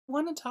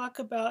want to talk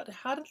about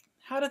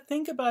how to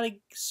think about a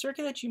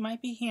circuit that you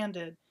might be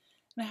handed,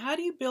 and how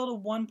do you build a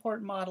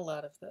one-port model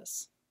out of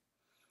this?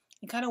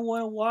 And kind of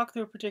want to walk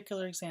through a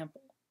particular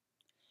example.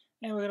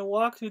 And we're going to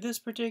walk through this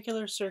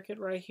particular circuit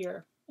right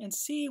here and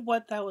see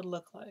what that would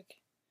look like.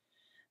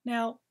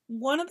 Now,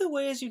 one of the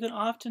ways you can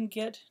often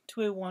get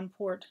to a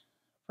one-port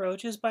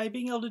approach is by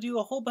being able to do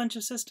a whole bunch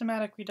of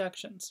systematic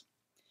reductions.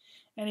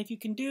 And if you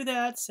can do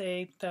that,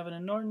 say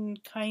Thevenin-Norton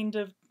kind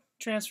of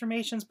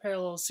transformations,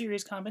 parallel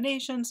series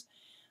combinations,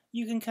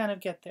 you can kind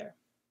of get there.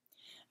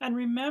 And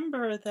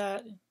remember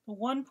that the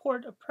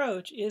one-port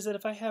approach is that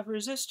if I have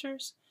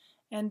resistors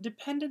and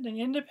dependent and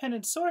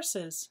independent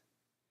sources,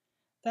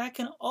 that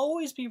can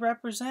always be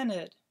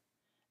represented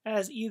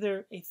as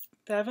either a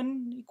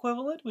Thevenin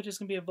equivalent, which is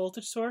going to be a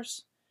voltage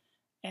source,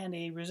 and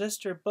a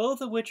resistor, both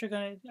of which are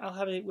going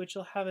to, which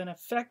will have an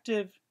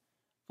effective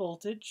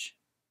voltage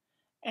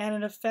and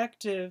an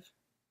effective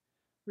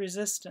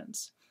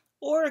resistance.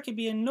 Or it could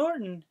be a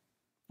Norton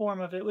form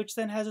of it, which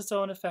then has its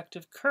own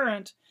effective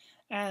current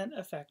and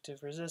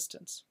effective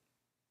resistance.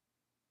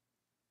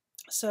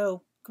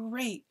 So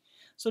great.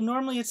 So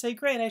normally you'd say,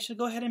 great, I should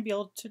go ahead and be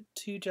able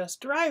to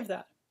just derive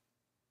that.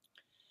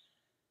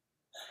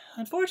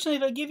 Unfortunately,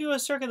 if I give you a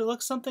circuit that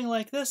looks something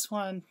like this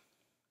one,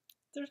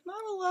 there's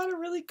not a lot of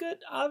really good,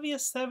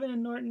 obvious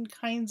Thevenin-Norton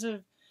kinds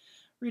of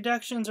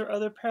reductions or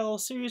other parallel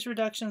series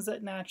reductions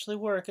that naturally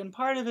work. And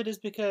part of it is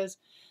because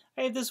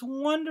I have this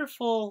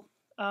wonderful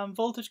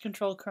voltage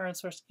controlled current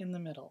source in the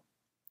middle.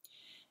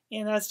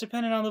 And that's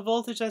dependent on the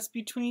voltage that's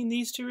between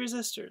these two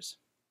resistors.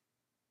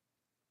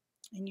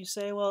 And you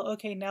say, well,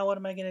 okay, now what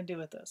am I going to do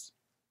with this?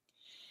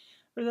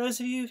 For those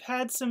of you who've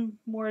had some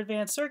more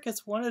advanced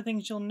circuits, one of the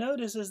things you'll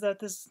notice is that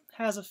this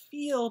has a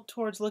feel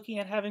towards looking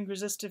at having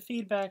resistive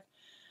feedback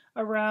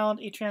around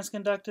a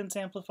transconductance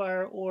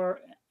amplifier or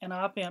an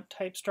op-amp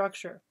type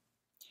structure.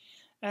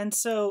 And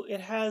so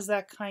it has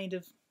that kind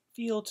of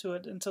feel to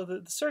it. And so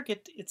the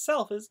circuit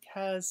itself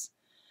has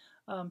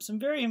some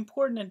very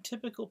important and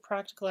typical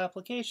practical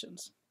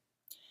applications.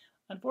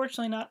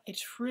 Unfortunately, not a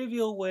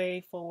trivial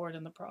way forward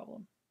in the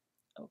problem.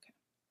 Okay,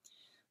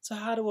 so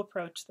how to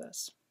approach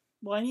this?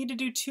 Well, I need to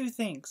do two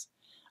things.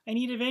 I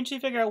need to eventually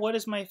figure out what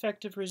is my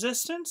effective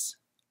resistance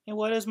and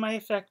what is my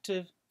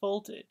effective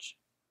voltage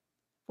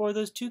for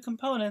those two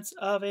components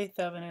of a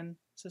Thevenin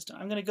system.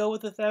 I'm going to go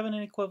with the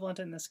Thevenin equivalent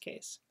in this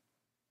case.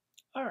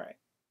 All right.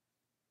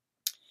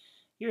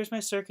 Here's my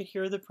circuit.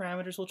 Here are the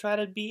parameters. We'll try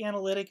to be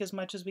analytic as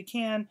much as we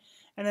can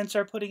and then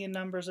start putting in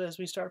numbers as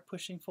we start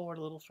pushing forward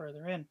a little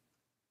further in.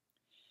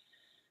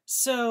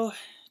 So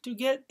to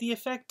get the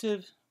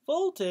effective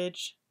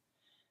voltage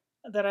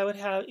that I would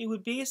have, it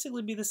would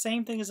basically be the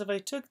same thing as if I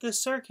took this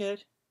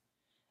circuit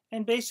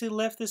and basically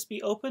left this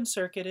be open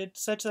circuited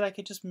such that I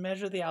could just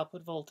measure the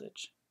output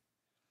voltage.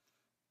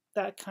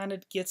 That kind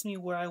of gets me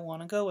where I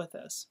want to go with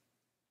this.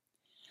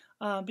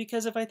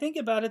 Because if I think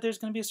about it, there's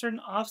going to be a certain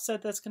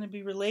offset that's going to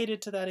be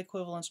related to that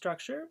equivalent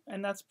structure,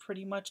 and that's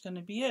pretty much going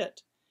to be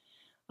it.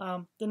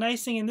 The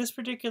nice thing in this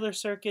particular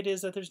circuit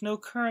is that there's no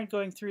current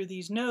going through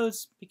these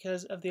nodes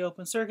because of the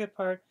open circuit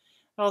part.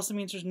 It also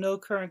means there's no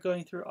current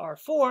going through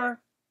R4,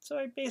 so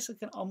I basically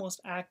can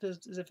almost act as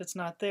if it's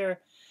not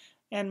there,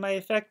 and my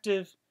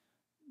effective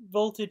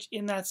voltage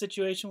in that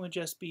situation would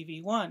just be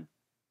V1.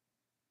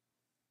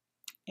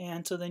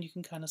 And so then you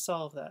can kind of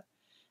solve that.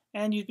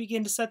 And you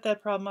begin to set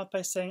that problem up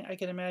by saying, I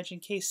can imagine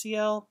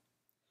KCL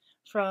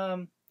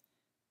from,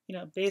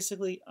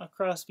 basically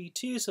across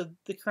V2. So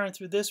the current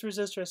through this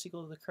resistor has to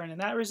equal to the current in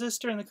that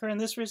resistor, and the current in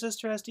this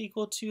resistor has to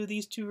equal to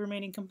these two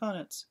remaining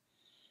components.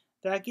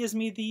 That gives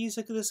me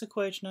this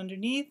equation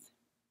underneath.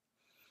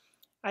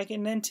 I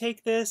can then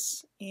take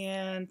this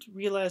and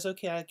realize,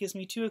 okay, it gives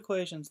me two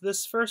equations.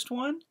 This first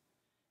one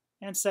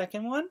and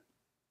second one.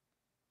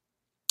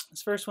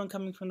 This first one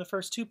coming from the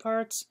first two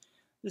parts,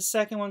 the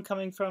second one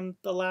coming from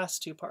the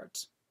last two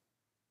parts.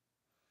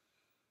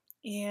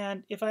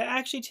 And if I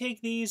actually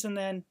take these and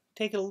then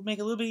make it a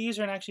little bit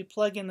easier and actually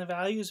plug in the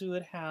values we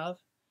would have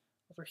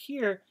over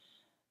here,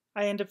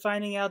 I end up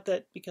finding out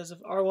that because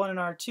of R1 and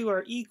R2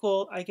 are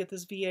equal, I get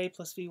this VA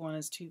plus V1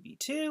 is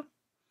 2V2.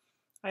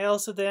 I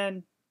also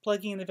then,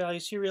 plugging in the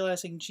values here,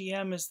 realizing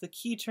GM is the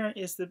key term,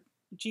 is the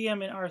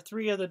GM and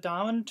R3 are the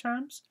dominant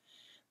terms.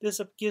 This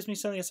gives me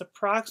something that's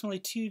approximately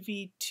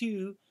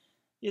 2V2,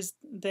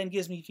 then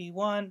gives me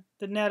V1.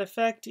 The net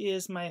effect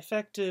is my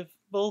effective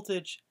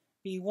voltage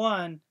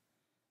V1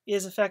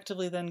 is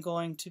effectively then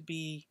going to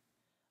be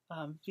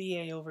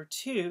VA over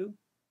 2.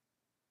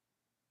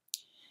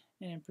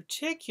 And in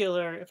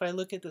particular, if I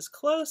look at this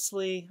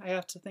closely, I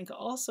have to think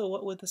also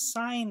what would the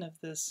sign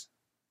of this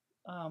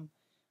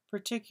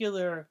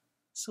particular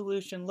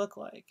solution look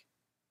like.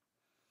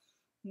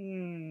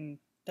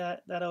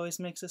 That always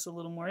makes this a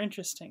little more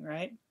interesting,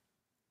 right?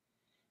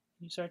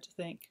 You start to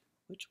think,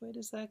 which way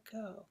does that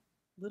go?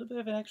 A little bit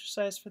of an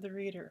exercise for the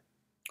reader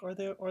or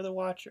the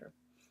watcher.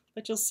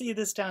 But you'll see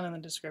this down in the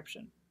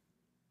description.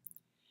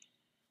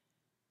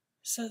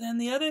 So then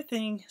the other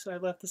thing, so I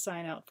left the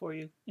sign out for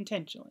you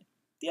intentionally.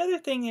 The other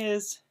thing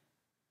is,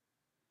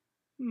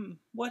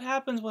 what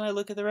happens when I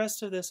look at the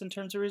rest of this in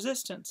terms of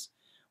resistance?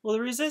 Well,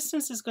 the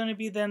resistance is going to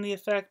be then the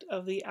effect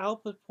of the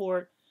output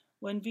port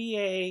when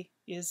VA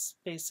is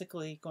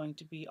basically going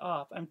to be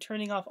off. I'm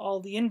turning off all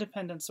the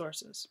independent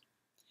sources.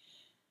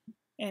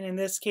 And in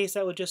this case,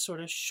 that would just sort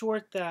of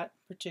short that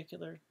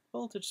particular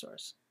voltage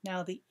source.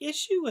 Now, the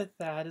issue with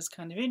that is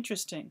kind of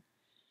interesting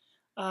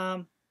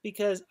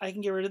because I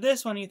can get rid of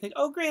this one and you think,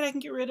 oh, great, I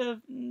can get rid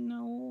of,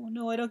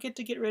 no, I don't get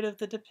to get rid of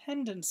the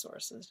dependent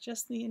sources,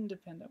 just the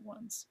independent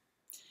ones.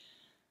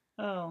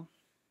 Oh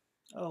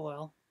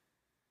well.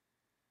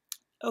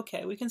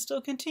 Okay, we can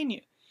still continue.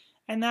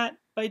 And that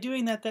by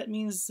doing that, that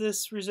means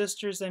this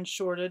resistor is then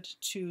shorted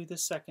to the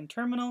second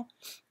terminal.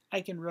 I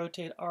can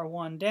rotate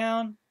R1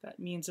 down. That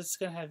means it's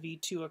going to have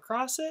V2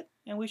 across it,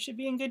 and we should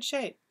be in good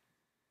shape.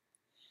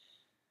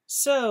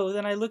 So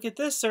then I look at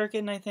this circuit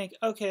and I think,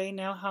 okay,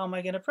 now how am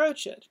I going to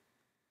approach it?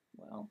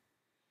 Well,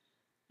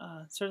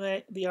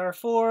 certainly the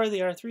R4, the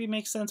R3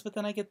 makes sense, but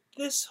then I get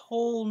this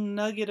whole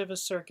nugget of a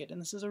circuit.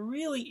 And this is a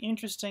really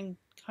interesting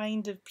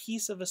kind of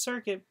piece of a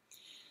circuit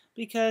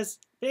because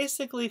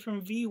basically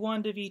from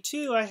V1 to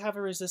V2, I have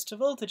a resistive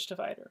voltage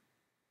divider.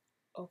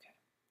 Okay.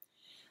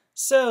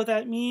 So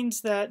that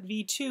means that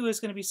V2 is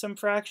going to be some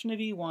fraction of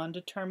V1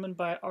 determined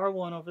by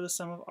R1 over the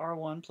sum of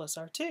R1 plus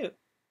R2.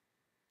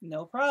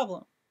 No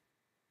problem.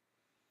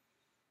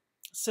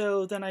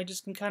 So then I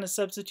just can kind of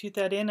substitute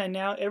that in, and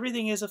now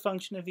everything is a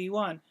function of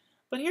V1.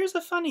 But here's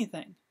the funny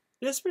thing.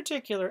 This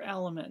particular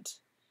element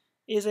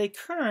is a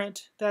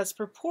current that's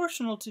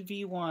proportional to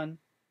V1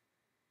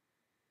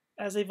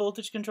 as a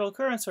voltage controlled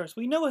current source.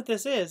 We know what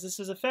this is. This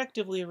is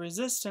effectively a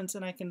resistance,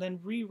 and I can then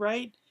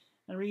rewrite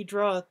and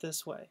redraw it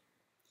this way.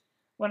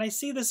 When I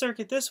see the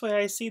circuit this way,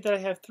 I see that I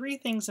have three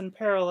things in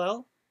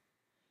parallel.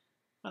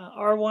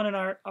 R1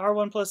 and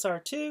R1 plus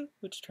R2,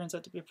 which turns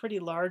out to be a pretty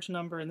large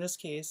number in this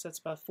case. That's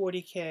about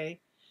 40K.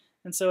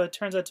 And so it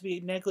turns out to be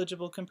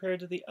negligible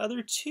compared to the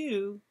other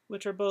two,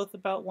 which are both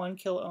about 1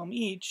 kilo ohm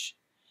each.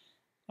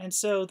 And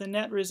so the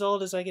net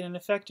result is I get an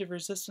effective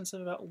resistance of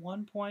about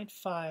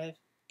 1.5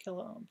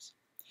 kilo ohms.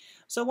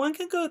 So one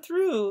can go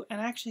through and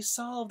actually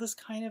solve this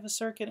kind of a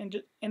circuit, and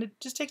it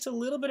just takes a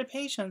little bit of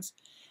patience.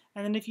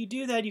 And then if you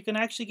do that, you can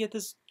actually get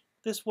this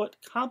what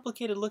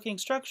complicated looking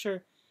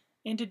structure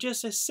into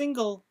just a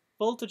single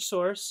voltage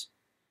source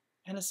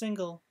and a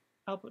single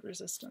output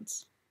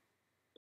resistance.